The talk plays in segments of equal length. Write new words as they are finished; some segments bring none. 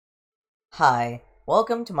Hi,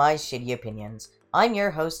 welcome to my shitty opinions. I'm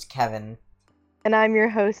your host, Kevin, And I'm your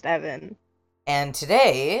host, Evan. and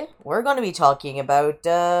today we're going to be talking about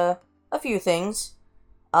a few things.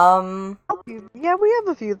 Um, Yeah, we have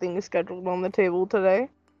a few things scheduled on the table today.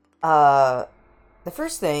 uh, the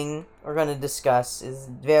first thing we're going to discuss is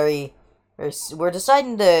we're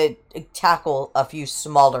deciding to tackle a few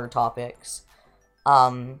smaller topics.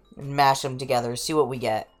 And mash them together, see what we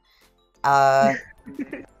get. Uh,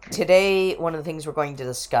 Today, one of the things we're going to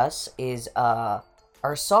discuss is, are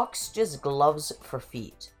socks just gloves for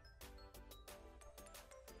feet?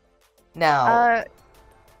 Now, Uh,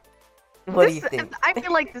 what do you think? I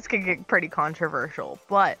feel like this could get pretty controversial,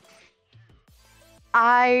 but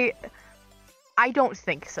I I don't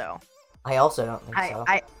think so. I also don't think I, so.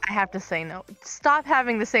 I, I have to say no. Stop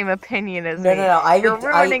having the same opinion as No, me. no, no. You're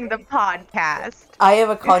ruining the podcast. I have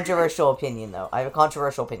a controversial opinion, though. I have a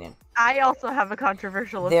controversial opinion. I also have a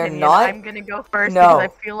controversial They're opinion. not- I'm gonna go first No. because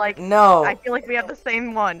I feel like No, we have the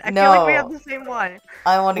same one. I No. feel like we have the same one.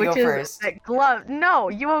 I want to Which go is first. that gloves. No,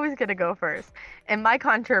 you always get to go first. And my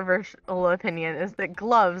controversial opinion is that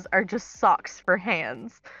gloves are just socks for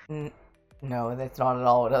hands. No, that's not at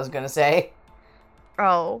all what I was gonna say.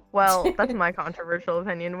 Oh, well, that's my controversial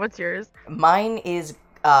opinion. What's yours? Mine is,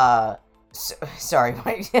 sorry,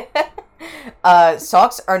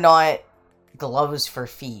 socks are not gloves for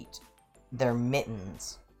feet. They're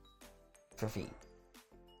mittens for feet.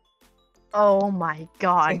 Oh my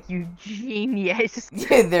god, you genius.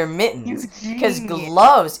 They're mittens. You Because genius.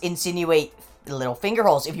 gloves insinuate little finger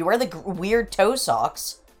holes. If you wear the weird toe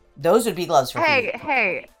socks, those would be gloves for feet.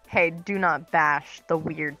 Hey, do not bash the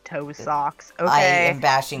weird toe socks, okay? I am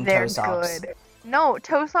bashing They're toe socks. good. No,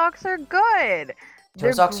 toe socks are good. Toe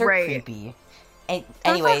They're socks great. are creepy. And,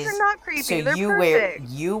 Toe anyways, socks are not creepy. so They're you perfect.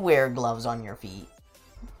 wear gloves on your feet.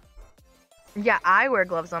 Yeah, I wear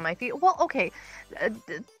gloves on my feet. Well, okay,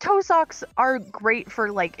 toe socks are great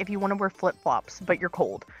for like if you want to wear flip flops, but you're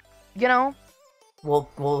cold. You know?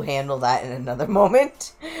 We'll handle that in another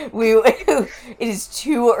moment. It is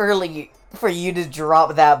too early for you to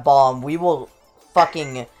drop that bomb. We will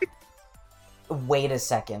fucking wait a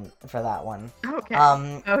second for that one. Okay.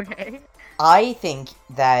 Um, Okay. I think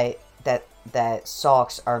that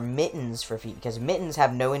socks are mittens for feet because mittens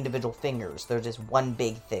have no individual fingers. They're just one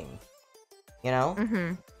big thing. You know?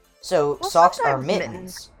 Mhm. So Well, socks are sometimes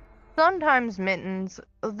mittens. Sometimes mittens.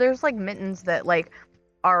 There's like mittens that like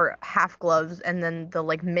are half gloves, and then the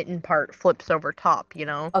like mitten part flips over top. You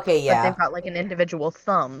know? Okay, But yeah. they've got like an individual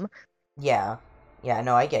thumb. Yeah. Yeah,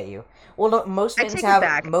 no, I get you. Well, no, most I mittens take it have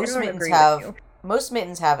back. I most don't mittens agree with have you. most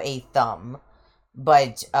mittens have a thumb,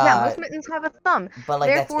 but Yeah, most mittens have a thumb. but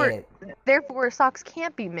like Therefore, that's it. therefore socks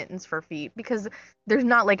can't be mittens for feet because there's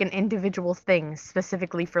not like an individual thing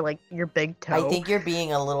specifically for like your big toe. I think you're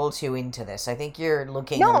being a little too into this. I think you're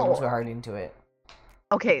looking a No. little too hard into it.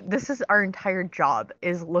 Okay, this is our entire job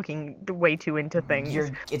is looking way too into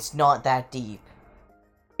things. It's not that deep.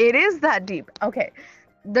 It is that deep. Okay.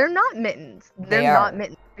 They're not mittens. They're They not are.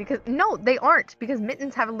 mittens because no, they aren't because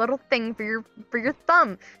mittens have a little thing for your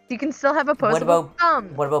thumb. So you can still have a opposable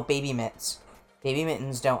thumb. What about baby mitts? Baby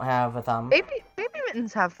mittens don't have a thumb. Baby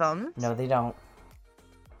mittens have thumbs. No, they don't.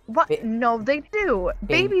 What? Ba- No, they do.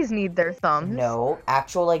 Babies need their thumbs. No,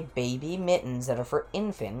 actual like baby mittens that are for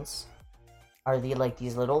infants are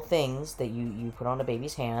these little things that you put on a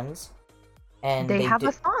baby's hands, and They have do-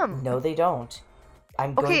 a thumb. No, they don't.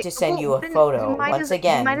 I'm Okay, going to send well, you a then photo you might once as,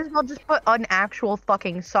 again. You might as well just put an actual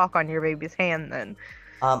fucking sock on your baby's hand then.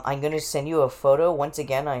 I'm going to send you a photo once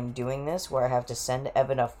again. I'm doing this where I have to send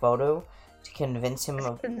Evan a photo to convince him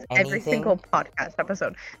of anything. Every single podcast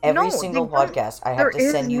episode. Every No, single they don't. podcast, I have There to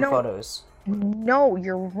is send you no- photos. No,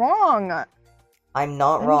 you're wrong. I'm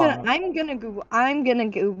not wrong. I'm gonna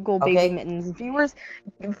Google baby Okay. mittens. Viewers,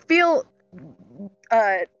 feel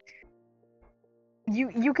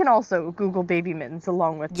you can also Google baby mittens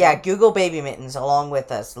along with Yeah, me Google baby mittens along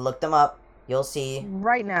with us. Look them up. You'll see.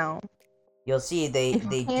 right now. You'll see they If you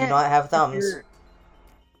do can't- not have if thumbs. you're-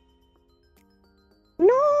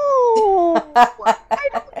 No, I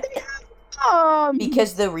don't think they have thumbs.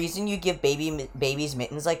 Because the reason you give babies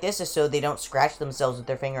mittens like this is so they don't scratch themselves with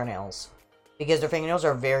their fingernails. Because their fingernails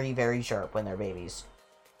are very, very sharp when they're babies.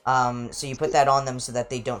 So you put that on them so that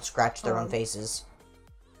they don't scratch their own faces.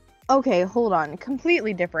 Okay, hold on.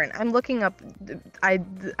 Completely different. I'm looking up.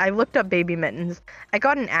 I looked up baby mittens. I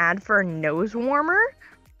got an ad for a nose warmer.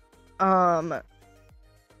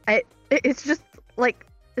 It's just like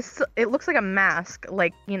it looks like a mask,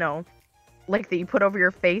 like like that you put over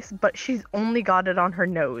your face, but she's only got it on her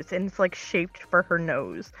nose, and it's like shaped for her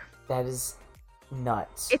nose. That is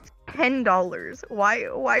nuts. It's $10.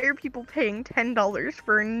 Why are people paying $10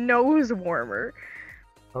 for a nose warmer?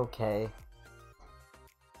 Okay.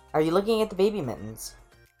 Are you looking at the baby mittens?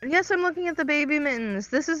 Yes, I'm looking at the baby mittens.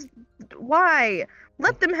 This is why.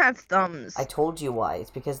 Let them have thumbs. I told you why. It's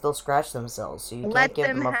because they'll scratch themselves, so you Let can't give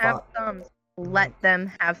them them a have thumbs. Let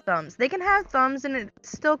them have thumbs. They can have thumbs and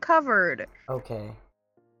it's still covered. Okay.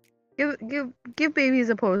 Give babies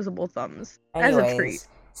opposable thumbs as a treat. Anyways,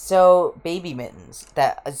 so baby mittens.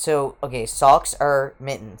 Okay, socks are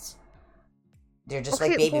mittens. They're just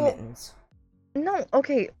like baby mittens. No,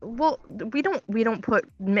 okay. Well, we don't put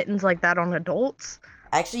mittens like that on adults.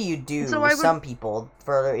 Actually, you do. So some people,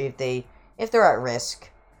 for if they're at risk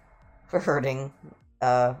for hurting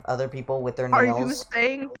other people with their nails. Are you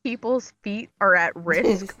saying people's feet are at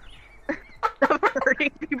risk of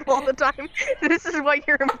hurting people all the time? This is what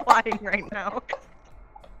you're implying right now.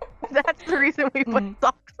 That's the reason we put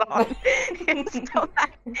socks on. It's so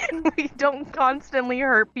that we don't constantly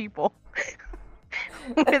hurt people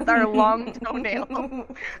with our long toenails.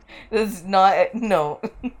 It's not no.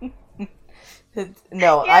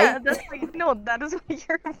 No, yeah, that is what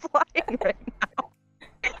you're implying right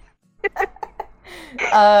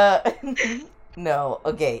now. No,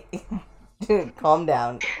 okay. Calm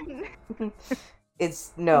down.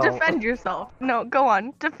 It's no. Defend yourself. No, go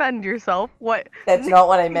on. Defend yourself. What? That's not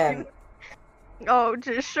what I meant. Oh,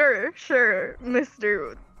 just sure,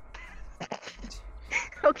 Mr.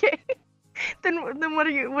 Okay. Then what are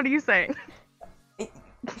you saying?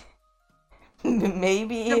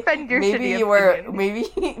 Maybe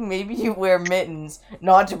maybe you wear mittens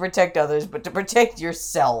not to protect others, but to protect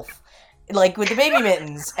yourself. Like with the baby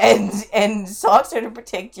mittens, and socks are to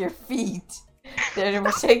protect your feet. They're to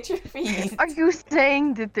protect your feet. Are you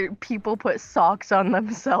saying that people put socks on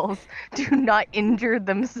themselves to not injure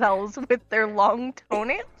themselves with their long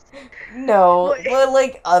toenails? No, but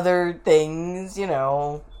like other things,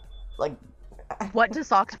 like. What do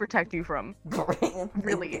socks protect you from?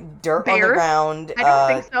 Really? Dirt on the ground. I don't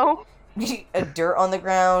think so. Dirt on the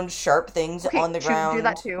ground, sharp things on the ground. Shoes do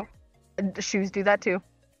that too. Shoes do that too.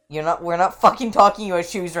 We're not fucking talking about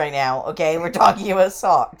shoes right now, okay? We're talking about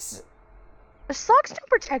socks. Socks don't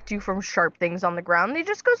protect you from sharp things on the ground. They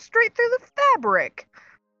just go straight through the fabric.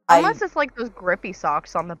 Unless it's like those grippy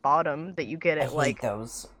socks on the bottom that you get at I hate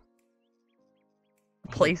those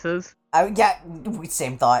places. Yeah,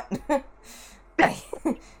 same thought.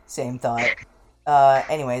 Same thought.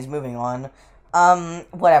 Anyways, moving on.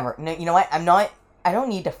 Whatever. No, you know what? I don't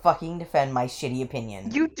need to fucking defend my shitty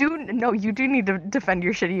opinion. You do need to defend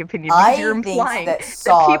your shitty opinion because you're implying that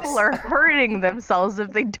people are hurting themselves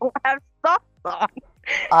if they don't have socks on.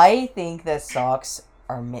 I think that socks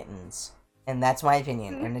are mittens. And that's my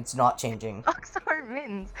opinion, and it's not changing. Socks aren't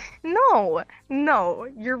mittens. No,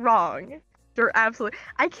 you're wrong. You're absolutely.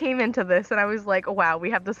 I came into this and I was like, oh, wow,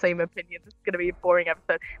 we have the same opinion. This is gonna be a boring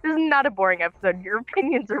episode. This is not a boring episode. Your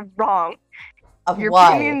opinions are wrong. Your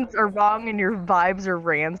opinions are wrong and your vibes are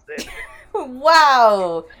rancid.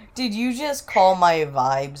 Wow! Did you just call my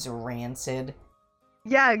vibes rancid?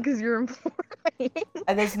 Yeah, because you're implying.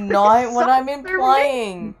 And that's not what I'm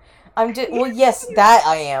implying. I'm just yes, that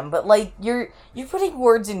I am, but like you're putting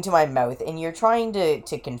words into my mouth and you're trying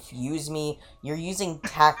to confuse me. You're using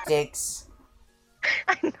tactics.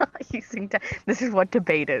 I'm not using this is what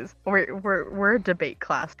debate is. We're a debate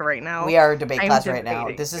class right now. We are a debate class right now.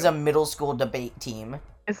 This is a middle school debate team.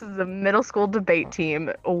 This is a middle school debate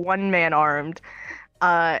team, one man armed.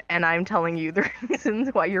 And I'm telling you the reasons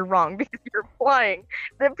why you're wrong, because you're implying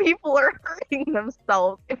that people are hurting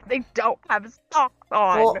themselves if they don't have socks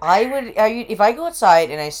on. Well, if I go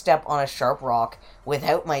outside and I step on a sharp rock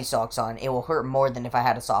without my socks on, it will hurt more than if I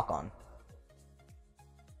had a sock on.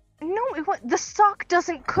 No, the sock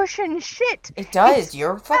doesn't cushion shit. It does.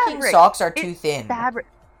 Your fucking socks are too thin. Fabric.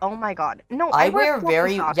 Oh my god. No, I wear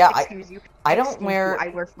very socks. yeah. Excuse you. I don't wear. I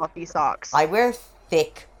wear fluffy socks. I wear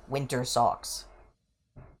thick winter socks.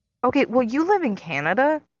 Okay, well, you live in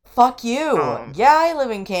Canada? Fuck you. Yeah, I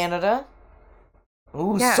live in Canada.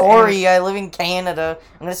 Ooh, yeah, sorry, I live in Canada.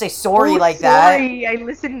 I'm gonna say sorry like that. Sorry, I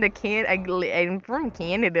listen to I'm from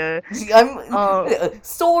Canada.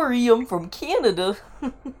 Sorry, I'm from Canada.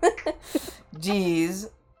 Jeez.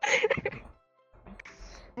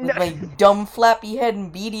 With my dumb flappy head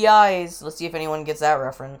and beady eyes. Let's see if anyone gets that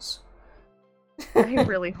reference. I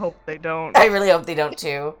really hope they don't. I really hope they don't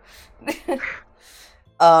too.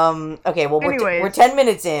 Okay, well, we're 10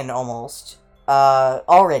 minutes in, almost.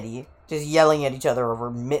 Already. Just yelling at each other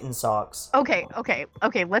over mitten socks. Okay,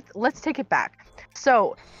 let's take it back.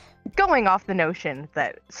 So, going off the notion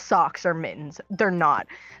that socks are mittens, they're not.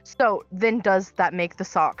 So then does that make the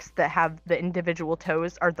socks that have the individual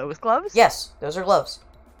toes, are those gloves? Yes, those are gloves.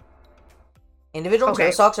 Individual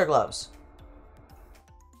toe socks are gloves.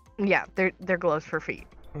 Yeah, they're gloves for feet.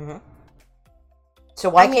 Mm-hmm. So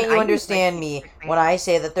why can't you understand me when I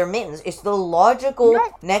say that they're mittens? It's the logical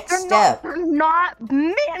next step. They're not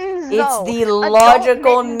mittens, though. It's the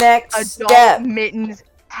logical next step. Adult mittens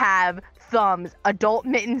have thumbs. Adult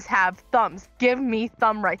mittens have thumbs. Give me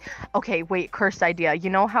thumb right. Okay, wait, cursed idea. You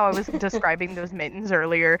know how I was describing those mittens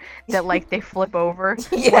earlier that, like, they flip over?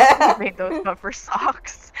 Yeah. What if we made those but for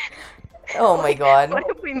socks? Oh my god. What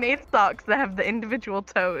if we made socks that have the individual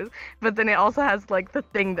toes, but then it also has, like, the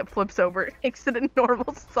thing that flips over? It makes it a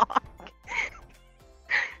normal sock.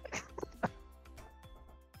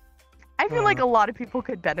 I feel like a lot of people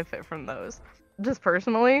could benefit from those. Just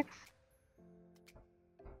personally.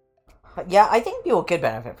 Yeah, I think people could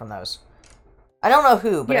benefit from those. I don't know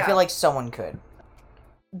who, but I feel like someone could.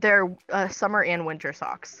 They're summer and winter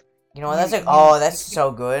socks. You know, that's like, oh, that's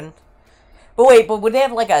so good. But wait, but would they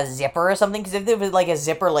have like a zipper or something? Because if there was like a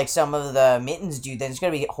zipper like some of the mittens do, then it's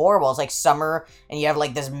gonna be horrible. It's like summer, and you have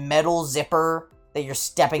like this metal zipper that you're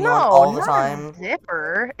stepping on all the time. A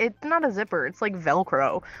zipper. It's not a zipper. It's like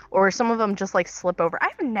Velcro, or some of them just like slip over.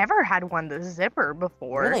 I've never had one that's zipper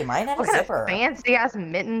before. Really, mine had a zipper. What kind of fancy ass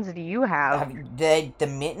mittens do you have? The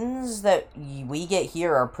mittens that we get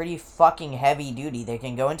here are pretty fucking heavy duty. They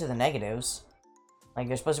can go into the negatives. Like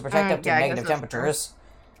they're supposed to protect up to negative temperatures.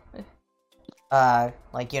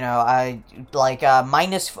 Like, you know,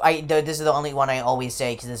 this is the only one I always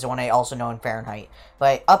say, because this is the one I also know in Fahrenheit,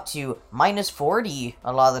 but up to -40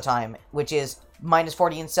 a lot of the time, which is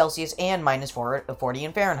 -40 in Celsius and -40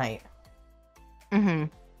 in Fahrenheit. Mm-hmm.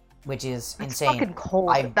 Which is It's insane. fucking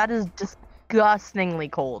cold. That is disgustingly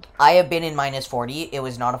cold. I have been in -40. It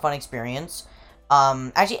was not a fun experience.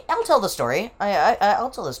 Actually, I'll tell the story.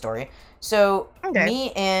 I'll tell the story. So,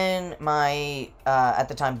 me and my, at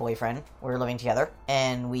the time, boyfriend, we were living together,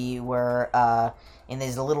 and we were, in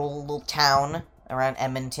this little town around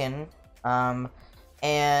Edmonton, and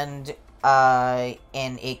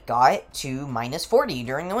it got to -40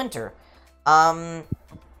 during the winter.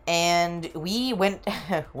 And we went,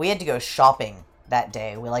 we had to go shopping that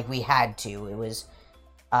day. We had to. It was,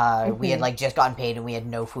 we had, just gotten paid, and we had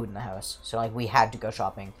no food in the house, so, we had to go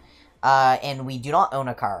shopping. And we do not own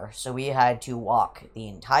a car, so we had to walk the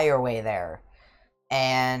entire way there.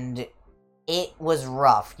 And it was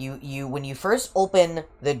rough. When you first open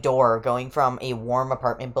the door going from a warm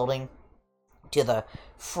apartment building to the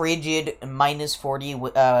frigid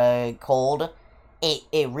 -40 cold,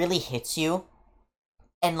 it really hits you.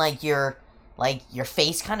 And your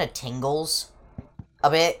face kind of tingles a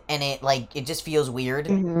bit, and it just feels weird.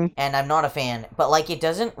 Mm-hmm. And I'm not a fan, but it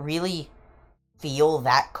doesn't really feel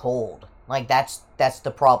that cold. That's the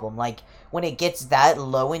problem. When it gets that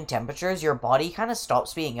low in temperatures, your body kind of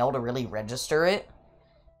stops being able to really register it,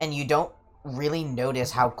 and you don't really notice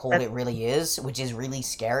how cold it really is, which is really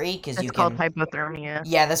scary, because you can... That's called hypothermia.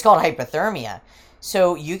 Yeah, that's called hypothermia.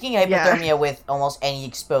 So you can get hypothermia with almost any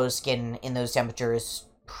exposed skin in those temperatures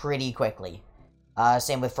pretty quickly.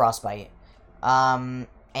 Same with frostbite. And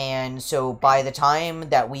so by the time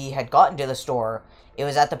that we had gotten to the store, it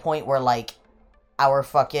was at the point where, our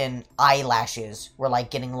fucking eyelashes were,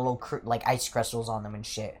 getting little, ice crystals on them and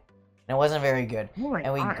shit. And it wasn't very good. Oh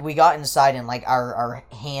and we got inside, and, our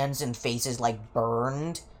hands and faces,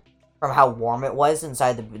 burned from how warm it was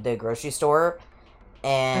inside the grocery store.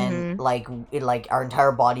 And, our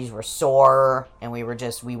entire bodies were sore, and we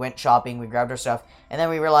went shopping, we grabbed our stuff, and then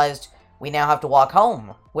we realized we now have to walk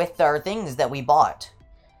home with our things that we bought.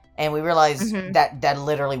 And we realized that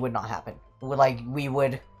literally would not happen. We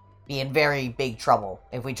would be in very big trouble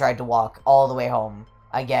if we tried to walk all the way home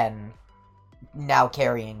again, now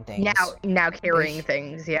carrying things. Now carrying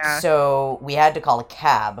things, yeah. So we had to call a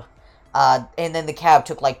cab, and then the cab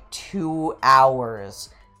took 2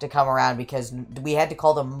 hours to come around, because we had to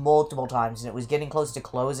call them multiple times, and it was getting close to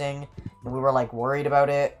closing, and we were worried about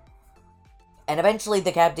it. And eventually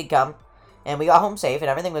the cab did come, and we got home safe, and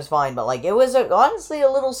everything was fine, but it was honestly a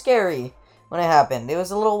little scary when it happened. It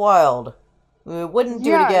was a little wild. We wouldn't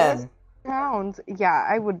do it again.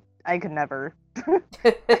 I could never.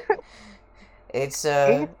 It's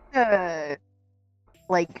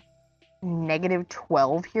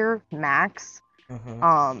 -12 here, max.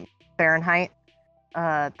 Fahrenheit.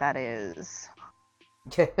 That is...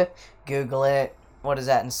 Google it. What is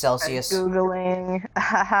that in Celsius? Googling.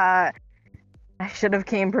 I should have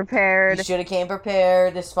came prepared. You should have came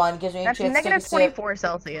prepared. This fun gives me a chance to -24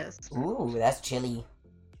 Celsius. Ooh, that's chilly.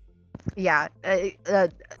 Yeah.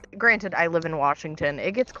 Granted, I live in Washington.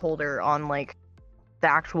 It gets colder on like the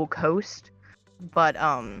actual coast, but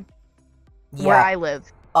where Yeah. I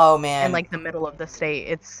live Oh in man. like the middle of the state,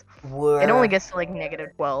 it only We're gets to like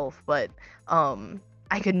 -12, but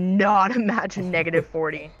I could not imagine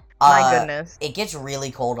 -40. My uh goodness. it gets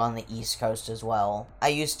really cold on the East Coast as well. I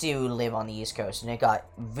used to live on the East Coast and it got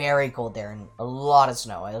very cold there and a lot of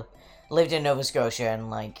snow. I lived in Nova Scotia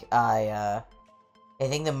and like I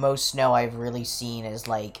think the most snow I've really seen is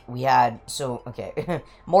like we had okay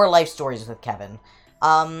more life stories with Kevin.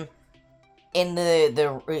 In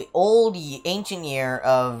the old ancient year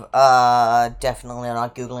of definitely I'm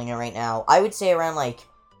not googling it right now. I would say around like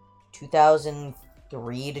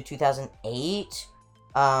 2003 to 2008.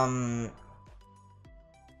 Um,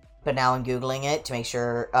 but now I'm googling it to make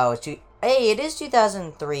sure. Oh, hey, it is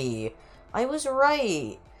 2003. I was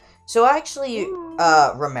right. So I actually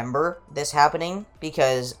remember this happening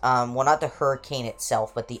because well, not the hurricane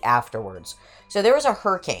itself, but the afterwards. So there was a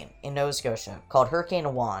hurricane in Nova Scotia called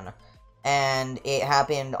Hurricane Juan, and it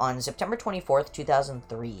happened on September 24th,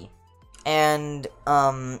 2003. And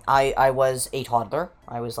I was a toddler.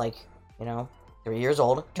 I was like, 3 years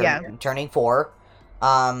old, turning 4.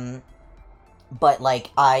 But like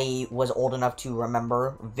I was old enough to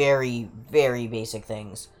remember very, very basic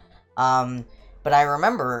things. But I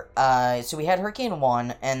remember, so we had Hurricane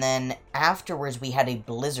Juan, and then afterwards we had a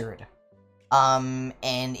blizzard. And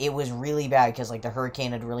it was really bad because like the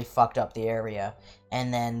hurricane had really fucked up the area,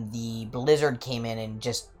 and then the blizzard came in and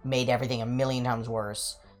just made everything a million times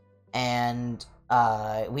worse. And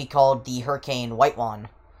we called the hurricane White Juan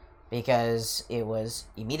because it was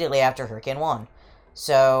immediately after Hurricane Juan.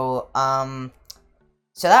 So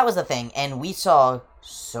so that was the thing, and we saw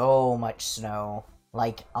so much snow,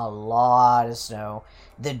 like a lot of snow.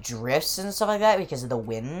 The drifts and stuff like that because of the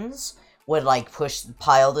winds would like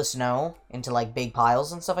pile the snow into like big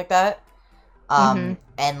piles and stuff like that. And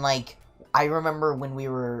like I remember when we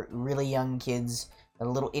were really young kids, a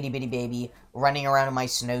little itty bitty baby running around in my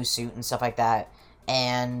snowsuit and stuff like that,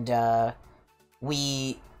 and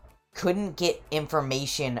we couldn't get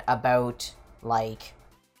information about like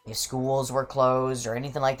if schools were closed or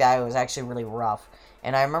anything like that. It was actually really rough.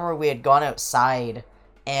 And I remember we had gone outside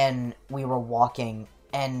and we were walking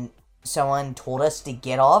and someone told us to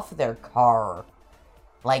get off their car.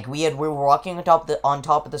 Like we were walking on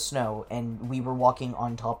top of the snow and we were walking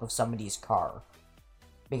on top of somebody's car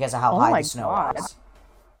because of how high the snow was.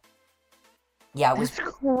 Yeah, it was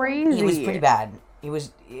crazy. It was pretty bad. It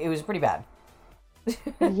was pretty bad.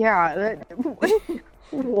 Yeah.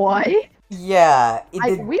 What? Yeah.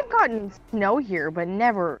 We've gotten snow here, but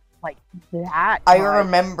never like that I much.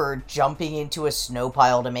 remember jumping into a snow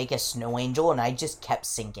pile to make a snow angel, and I just kept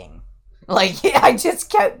sinking. Like, I just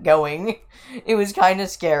kept going. It was kind of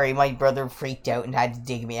scary. My brother freaked out and had to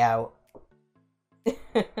dig me out.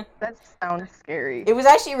 That sounds scary. It was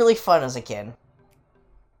actually really fun as a kid.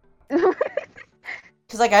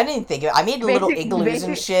 Because, like, I didn't think of it. I made little igloos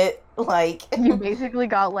and shit. Like... You basically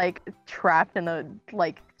got, like, trapped in a,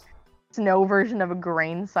 like, snow version of a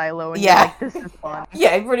grain silo, and you're like, this is fun.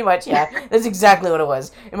 Yeah, pretty much, yeah. That's exactly what it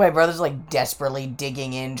was. And my brother's, like, desperately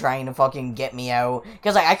digging in, trying to fucking get me out.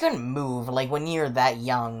 Because, like, I couldn't move. Like, when you're that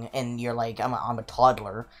young, and you're, like, I'm a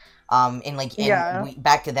toddler. And, like,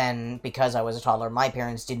 back to then, because I was a toddler, my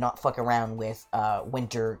parents did not fuck around with,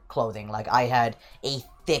 winter clothing. Like, I had a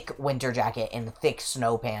thick winter jacket, and thick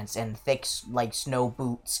snow pants, and thick, like, snow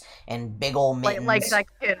boots, and big ol' mittens. Like that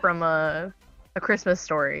kid from, A Christmas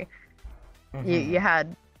Story. Mm-hmm. You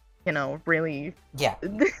had, really... Yeah.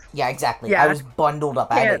 Yeah, exactly. Yeah. I was bundled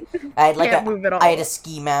up. I had like move at all. I had a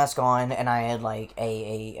ski mask on, and I had like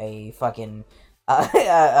a fucking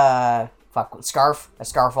scarf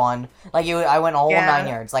on. Like I went all 9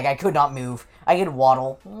 yards. Like I could not move. I could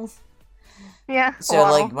waddle. Yeah. So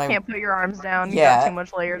like can't put your arms down. You got too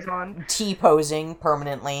much layers on. T-posing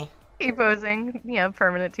permanently. T-posing. Yeah,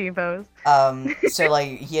 permanent T-pose. So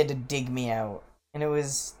like he had to dig me out, and it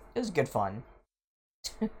was good fun.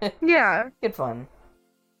 Yeah. Good fun.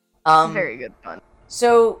 Very good fun.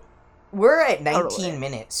 So we're at 19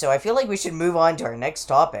 minutes, so I feel like we should move on to our next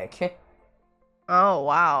topic. Oh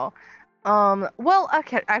wow. Well,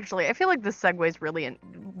 okay, actually, I feel like this segues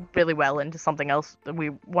really well into something else that we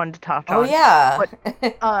wanted to talk on. Oh yeah.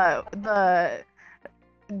 But,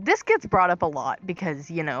 this gets brought up a lot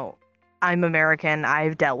because, I'm American,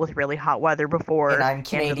 I've dealt with really hot weather before. And I'm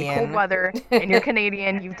Canadian. And really cold weather. And you're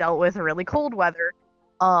Canadian, you've dealt with really cold weather.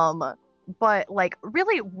 But, like,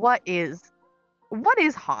 really, what is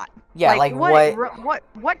hot? Yeah, like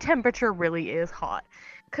what temperature really is hot?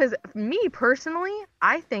 Because me, personally,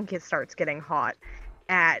 I think it starts getting hot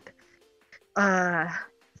at uh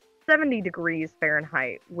 70 degrees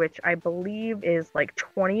Fahrenheit, which I believe is like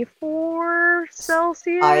 24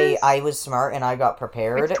 Celsius. I was smart and I got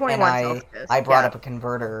prepared, It's 21 and Celsius. I brought yeah. up a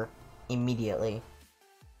converter immediately.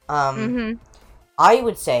 Mm-hmm. I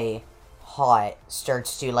would say hot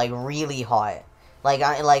starts to like really hot. Like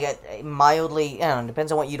mildly, I don't know,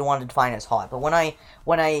 depends on what you'd want to define as hot. But when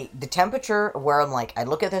the temperature where I'm like, I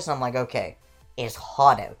look at this and I'm like, okay, it's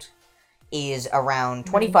hot out, is around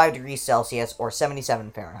 25 degrees Celsius or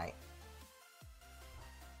 77 Fahrenheit.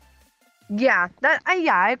 Yeah,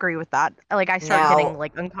 I agree with that. Like I start Now- getting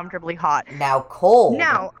like uncomfortably hot. Now cold.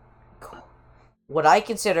 Now, What I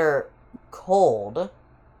consider cold,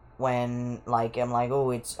 when like I'm like,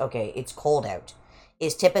 oh, it's okay, it's cold out,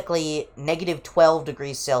 is typically negative 12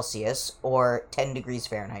 degrees Celsius or 10 degrees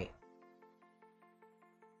Fahrenheit.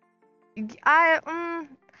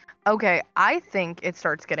 okay, I think it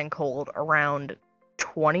starts getting cold around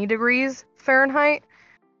 20 degrees Fahrenheit,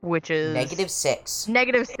 which is -6.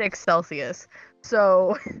 -6 Celsius.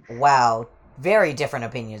 So Wow, very different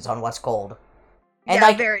opinions on what's cold. And Yeah,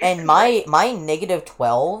 like, very and my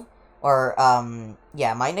 -12 or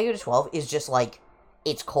my -12 is just like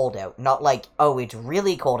it's cold out, not like oh it's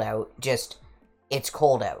really cold out. Just it's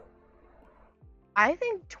cold out. I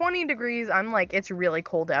think 20 degrees, I'm like, it's really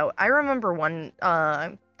cold out. I remember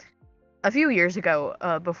a few years ago,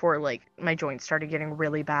 before like my joints started getting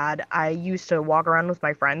really bad, I used to walk around with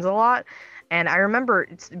my friends a lot, and I remember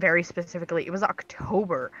it's very specifically, it was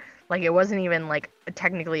October. Like it wasn't even like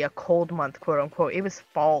technically a cold month, quote unquote. It was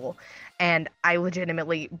fall, and I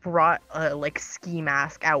legitimately brought a like ski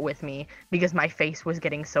mask out with me because my face was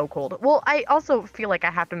getting so cold. Well, I also feel like I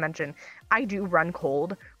have to mention I do run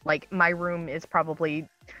cold. Like my room is probably,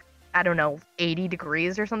 I don't know, 80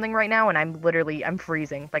 degrees or something right now, and I'm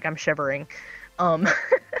freezing, like I'm shivering.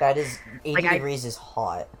 That is 80 Like, degrees is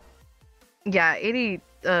hot. Yeah, 80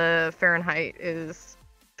 Fahrenheit is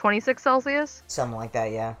 26 Celsius. Something like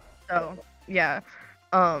that, yeah. So, yeah.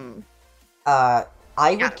 I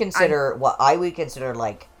Yeah, would consider what I would consider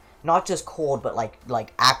like not just cold, but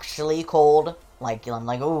like actually cold. Like I'm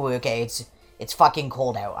like, oh, okay, it's fucking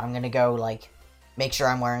cold out. I'm gonna go like make sure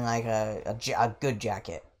I'm wearing like a good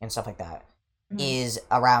jacket and stuff like that. Is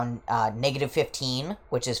around -15,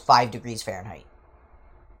 which is 5 degrees Fahrenheit.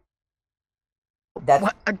 That's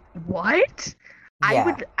What?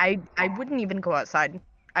 yeah. I wouldn't even go outside.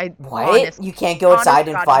 What? Honest, You can't go outside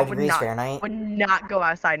in God, 5 would degrees not- Fahrenheit? would not go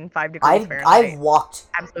outside in 5 degrees I've Fahrenheit. walked.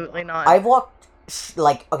 Absolutely not. I've walked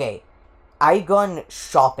like okay. I've gone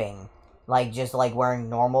shopping like just like wearing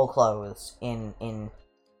normal clothes in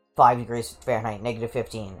 5 degrees Fahrenheit,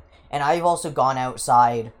 -15. And I've also gone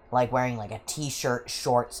outside like wearing like a t-shirt,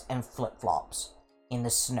 shorts, and flip-flops in the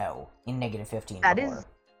snow in -15 That before. is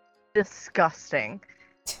disgusting.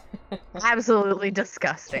 Absolutely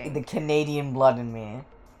disgusting. The Canadian blood in me.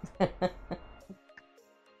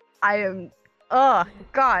 I am. Oh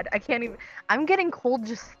God, I can't even. I'm getting cold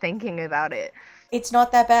just thinking about it. It's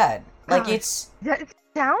not that bad. Like Gosh. it's That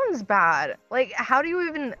sounds bad. Like, how do you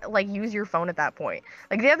even like use your phone at that point?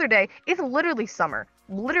 Like the other day, it's literally summer.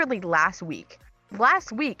 Literally last week.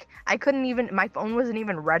 Last week, I couldn't even. My phone wasn't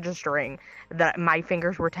even registering that my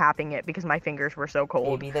fingers were tapping it because my fingers were so cold.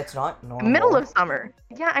 maybe that's not normal. Middle of summer.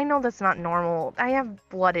 Yeah, I know that's not normal. I have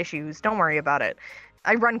blood issues. Don't worry about it.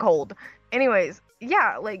 I run cold. Anyways,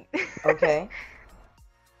 yeah, like Okay.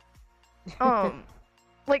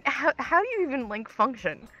 like how do you even like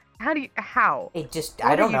function? How? It just What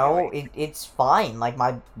I are don't you know. doing? It's fine. Like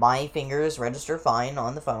my fingers register fine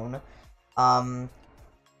on the phone. I'm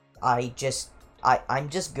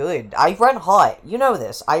just good. I run hot. You know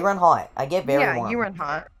this. I run hot. I get very Yeah, warm. you run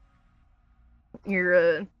hot.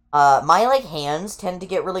 You're My like hands tend to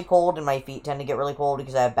get really cold and my feet tend to get really cold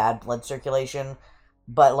because I have bad blood circulation.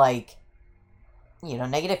 But like, you know,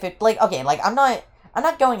 -50. Like okay, like I'm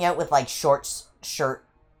not going out with like shorts shirt.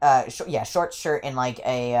 Short shirt and like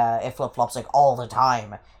a flip flops like all the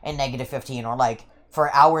time in -15 or like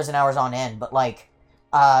for hours and hours on end. But like,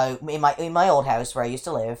 in my old house where I used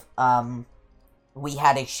to live, we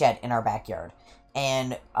had a shed in our backyard,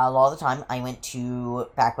 and a lot of the time I went to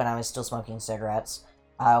back when I was still smoking cigarettes.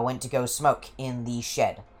 Went to go smoke in the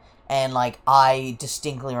shed, and like I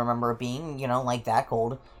distinctly remember being like that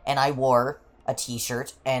cold, and I wore a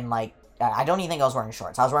t-shirt and like I don't even think I was wearing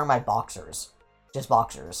shorts. I was wearing my boxers. Just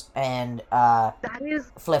boxers and that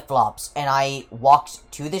is flip-flops, and I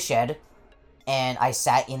walked to the shed and I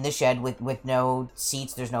sat in the shed with no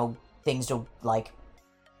seats. There's no things to like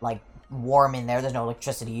warm in there. There's no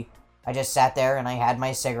electricity. I just sat there and I had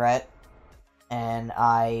my cigarette and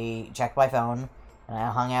I checked my phone and I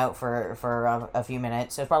hung out for a few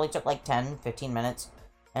minutes. It probably took like 10, 15 minutes,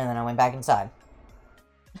 and then I went back inside.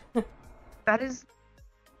 That is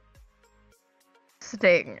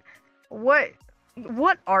Sting. What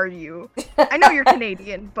are you? I know you're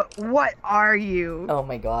Canadian, but what are you? Oh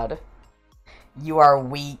my god. You are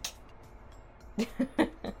weak.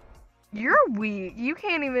 You're weak. You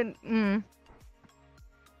can't even.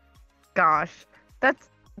 Gosh, that's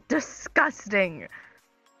disgusting.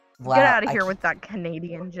 Wow, Get out of here with that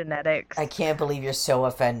Canadian genetics. I can't believe you're so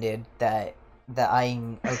offended that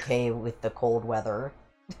I'm okay with the cold weather.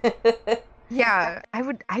 Yeah, I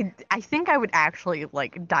think I would actually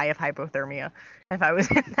like die of hypothermia if I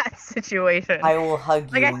was in that situation. I will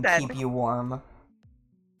hug Like you I and said. keep you warm.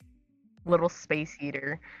 Little space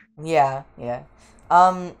heater. Yeah.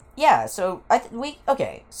 Yeah, so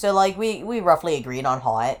okay. So like we roughly agreed on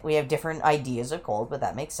hot. We have different ideas of cold, but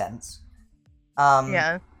that makes sense.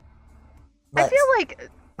 Yeah. I let's- feel like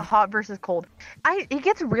hot versus cold. It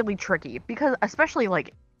gets really tricky because especially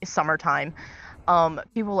like summertime,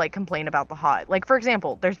 people like complain about the hot. Like for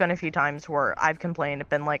example, there's been a few times where I've complained,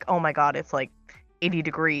 been like, oh my god, it's like 80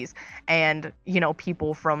 degrees, and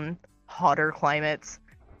people from hotter climates,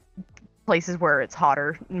 places where it's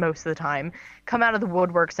hotter most of the time, come out of the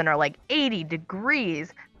woodworks and are like 80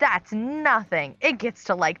 degrees. That's nothing. It gets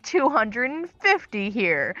to like 250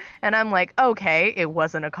 here. And I'm like, okay, it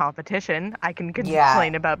wasn't a competition. I can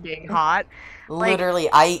complain about being hot. Literally,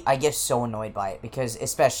 I get so annoyed by it because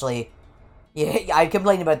especially, yeah, I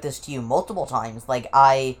complained about this to you multiple times. Like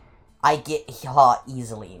I get hot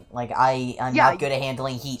easily. Like I'm not good at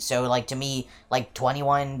handling heat. So like to me, like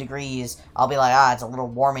 21 degrees, I'll be like, it's a little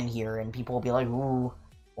warm in here, and people will be like, ooh,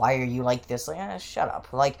 why are you like this? Like, shut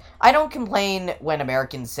up. Like I don't complain when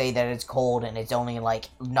Americans say that it's cold and it's only like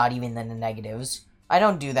not even in the negatives. I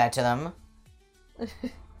don't do that to them.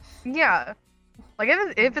 Yeah. Like,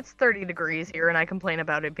 if it's 30 degrees here and I complain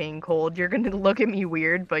about it being cold, you're going to look at me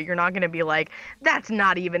weird, but you're not going to be like, that's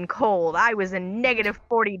not even cold. I was in negative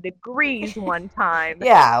 40 degrees one time.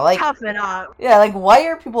 Yeah, like... Toughen up. Yeah, like, why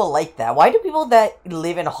are people like that? Why do people that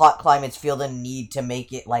live in hot climates feel the need to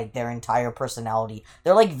make it, like, their entire personality?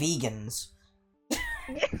 They're like vegans.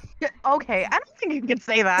 Okay, I don't think you can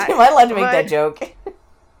say that. Am I allowed to make that joke?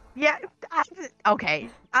 Yeah, okay,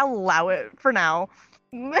 I'll allow it for now.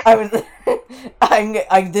 This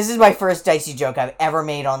is my first dicey joke I've ever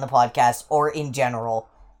made on the podcast, or in general.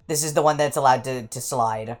 This is the one that's allowed to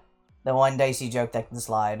slide. The one dicey joke that can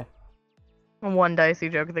slide. One dicey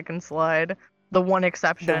joke that can slide. The one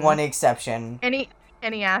exception. The one exception. Any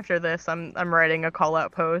after this, I'm writing a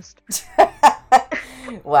call-out post.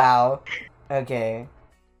 Wow. Okay.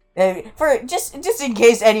 For just in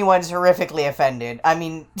case anyone's horrifically offended, I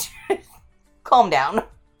mean, calm down.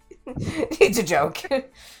 It's a joke.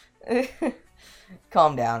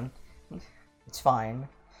 Calm down. It's fine.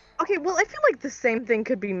 Okay, well, I feel like the same thing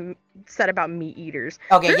could be said about meat eaters.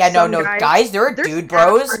 Okay, There's yeah, no, some guys, there are dude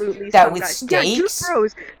bros that with steaks. Yeah, dude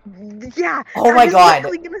bros. Yeah. Oh my god.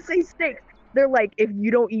 I'm gonna say steaks. They're like, if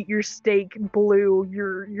you don't eat your steak blue,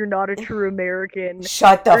 you're not a true American.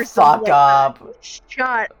 Shut the fuck up.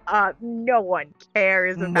 Shut up. No one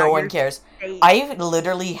cares about No one your cares. steak. I've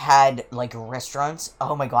literally had, like, restaurants.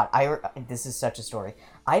 Oh my god, this is such a story.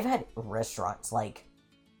 I've had restaurants, how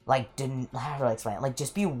do I explain it? Like,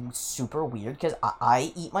 just be super weird, because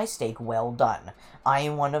I eat my steak well done. I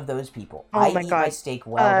am one of those people. Oh I my eat god. my steak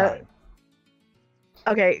well done.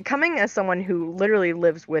 Okay, coming as someone who literally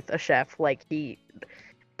lives with a chef, like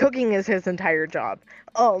cooking is his entire job.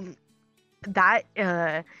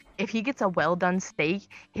 If he gets a well done steak,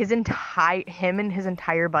 him and his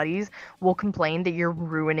entire buddies will complain that you're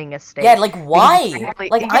ruining a steak. Yeah, like why?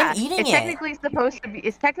 Like I'm eating it's technically supposed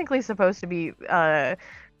to be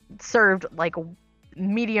served like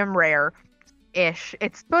medium rare. Ish.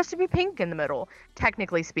 It's supposed to be pink in the middle,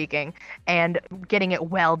 technically speaking, and getting it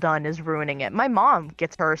well done is ruining it. My mom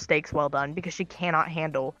gets her steaks well done because she cannot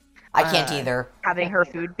handle I can't either. having her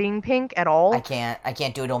food being pink at all. I can't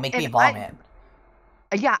do it. It'll make me And vomit.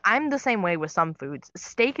 Yeah, I'm the same way with some foods.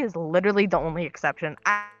 Steak is literally the only exception.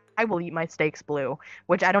 I will eat my steaks blue,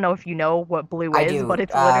 which I don't know if you know what blue I is, do. but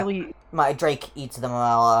it's literally My Drake eats them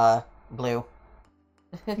blue.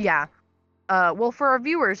 yeah. Well, for our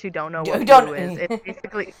viewers who don't know what Who blue don't- is, it's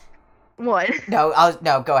basically what? No,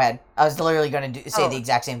 go ahead. I was literally going to say the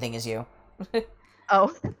exact same thing as you.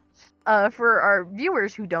 Oh. For our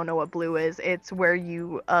viewers who don't know what blue is, it's where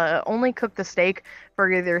you only cook the steak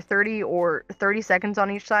for either 30 seconds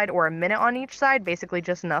on each side or a minute on each side, basically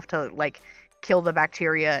just enough to like kill the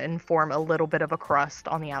bacteria and form a little bit of a crust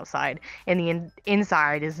on the outside, and the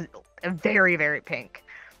inside is very, very pink.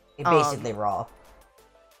 Basically raw.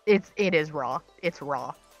 it is raw. It's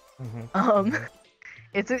raw. Mhm. Um,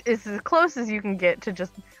 it's as close as you can get to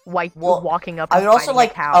just Well, walking up. I And would also finding a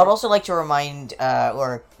like cow. I would also like to remind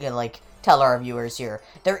or like tell our viewers here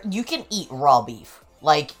you can eat raw beef.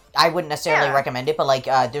 Like I wouldn't necessarily Yeah. recommend it, but like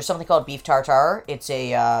there's something called beef tartare. It's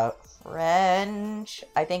a French,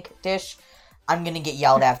 I think, dish. I'm gonna get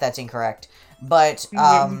yelled at if that's incorrect. But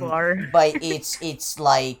Yeah, you are. but it's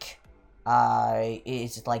like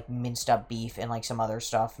it's like minced up beef and like some other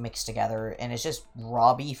stuff mixed together, and it's just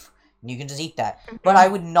raw beef. And you can just eat that. But I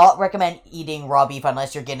would not recommend eating raw beef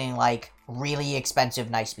unless you're getting like really expensive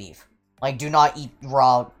nice beef. Like do not eat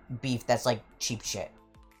raw beef that's like cheap shit.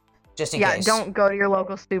 Just in case. Don't go to your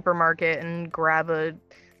local supermarket and grab a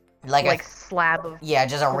like slab of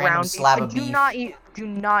just a random ground slab beef. of beef. Do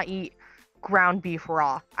not eat ground beef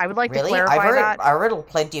raw. I would like to Really? clarify that. I've heard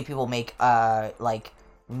plenty of people make like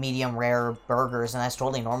medium rare burgers, and that's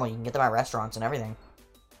totally normal. You can get them at restaurants and everything.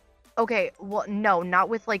 Okay, well, no, not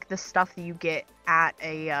with like the stuff that you get at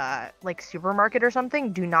a like supermarket or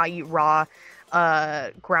something. Do not eat raw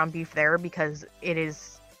ground beef there because it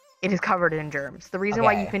is covered in germs. The reason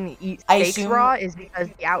why you Okay. can eat I steaks assume- raw is because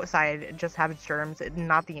the outside just has germs,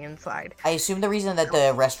 not the inside. I assume the reason that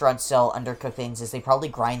the restaurants sell undercooked things is they probably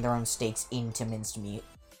grind their own steaks into minced meat.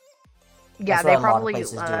 Yeah, That's what they a lot of probably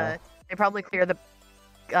places do. they probably clear the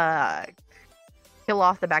kill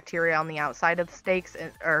off the bacteria on the outside of the steaks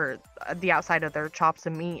or the outside of their chops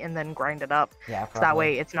of meat and then grind it up. Yeah, So that probably.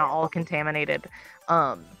 way it's not all contaminated.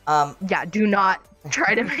 Yeah, Do not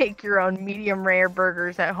try to make your own medium rare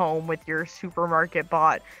burgers at home with your supermarket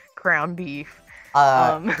bought ground beef.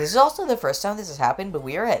 this is also the first time this has happened, but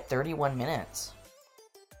we are at 31 minutes.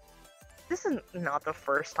 This is not the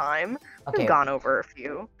first time. Okay. We've gone over a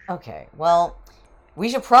few. Okay, well, we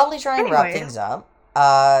should probably try and wrap Anyway. things up.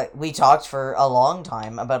 We talked for a long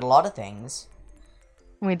time about a lot of things.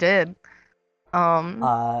 We did. We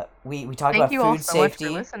talked Thank about you all food so much for safety.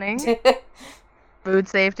 listening. Food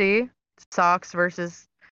safety, socks versus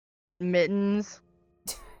mittens,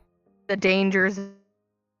 the dangers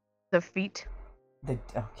of feet.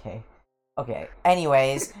 Okay.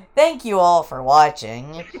 Anyways, thank you all for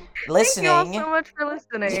watching, listening, Thank you all so much for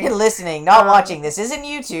listening. listening, not watching. This isn't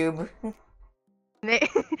YouTube.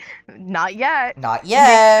 Not yet. Not Make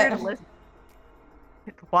yet. sure to listen.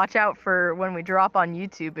 Watch out for when we drop on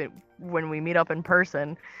YouTube when we meet up in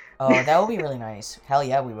person. Oh, that will be really nice. Hell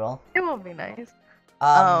yeah, we will. It will be nice.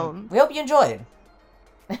 We hope you enjoyed.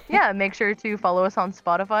 Yeah, make sure to follow us on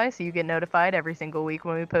Spotify so you get notified every single week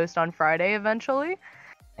when we post on Friday eventually.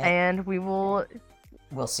 And we will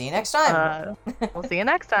We'll see you next time. we'll see you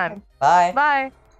next time. Bye. Bye.